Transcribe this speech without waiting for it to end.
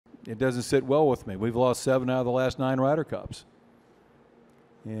it doesn't sit well with me. We've lost 7 out of the last 9 Ryder Cups,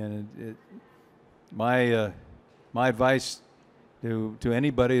 and my advice to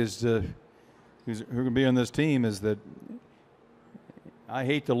anybody is who's going to be on this team is that I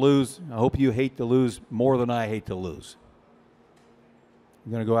hate to lose. I hope you hate to lose more than I hate to lose.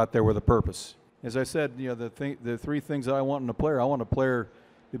 I'm going to go out there with a purpose. As I said, the 3 things that I want in a player. I want a player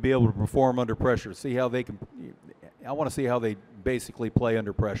to be able to perform under pressure. See how they can. I want to see how they basically play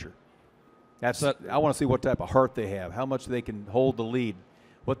under pressure. I want to see what type of heart they have, how much they can hold the lead,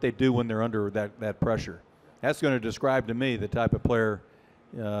 what they do when they're under that pressure. That's going to describe to me the type of player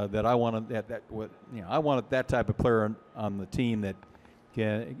that I want. I want that type of player on the team that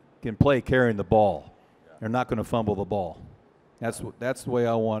can play carrying the ball. They're not going to fumble the ball. That's the way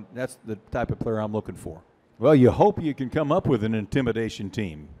I want. That's the type of player I'm looking for. Well, you hope you can come up with an intimidation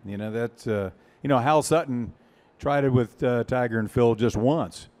team. Hal Sutton tried it with Tiger and Phil just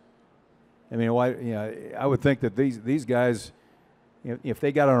once. I mean, I would think that these guys, if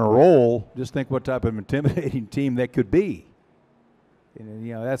they got on a roll, just think what type of intimidating team that could be.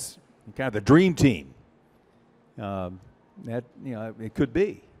 That's kind of the dream team. It could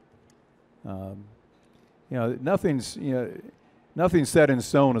be. Nothing's set in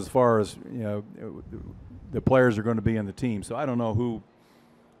stone as far as the players are going to be in the team. So I don't know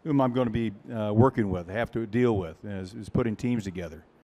whom I'm going to be working with, have to deal with, is putting teams together.